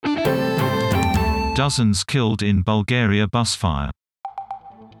Dozens killed in Bulgaria bus fire.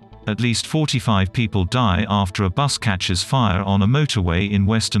 At least 45 people die after a bus catches fire on a motorway in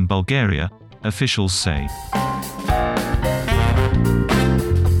western Bulgaria, officials say.